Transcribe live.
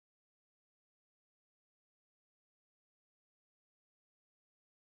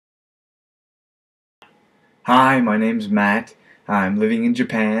Hi, my name's Matt. I'm living in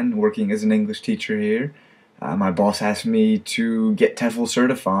Japan, working as an English teacher here. My boss asked me to get TEFL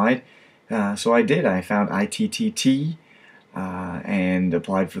certified, so I did. I found ITTT and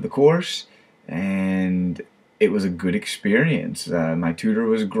applied for the course, and it was a good experience. My tutor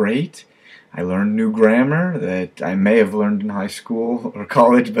was great. I learned new grammar that I may have learned in high school or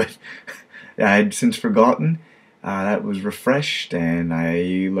college, but I had since forgotten. That was refreshed, and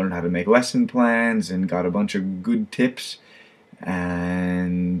I learned how to make lesson plans and got a bunch of good tips.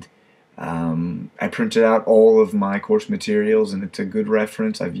 And I printed out all of my course materials, and it's a good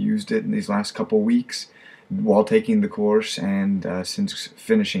reference. I've used it in these last couple weeks while taking the course and since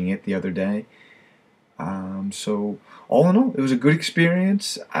finishing it the other day. So all in all, it was a good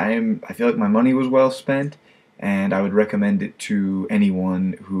experience. I feel like my money was well spent, and I would recommend it to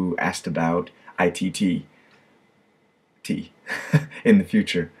anyone who asked about ITT in the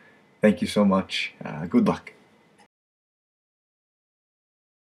future. Thank you so much. Good luck.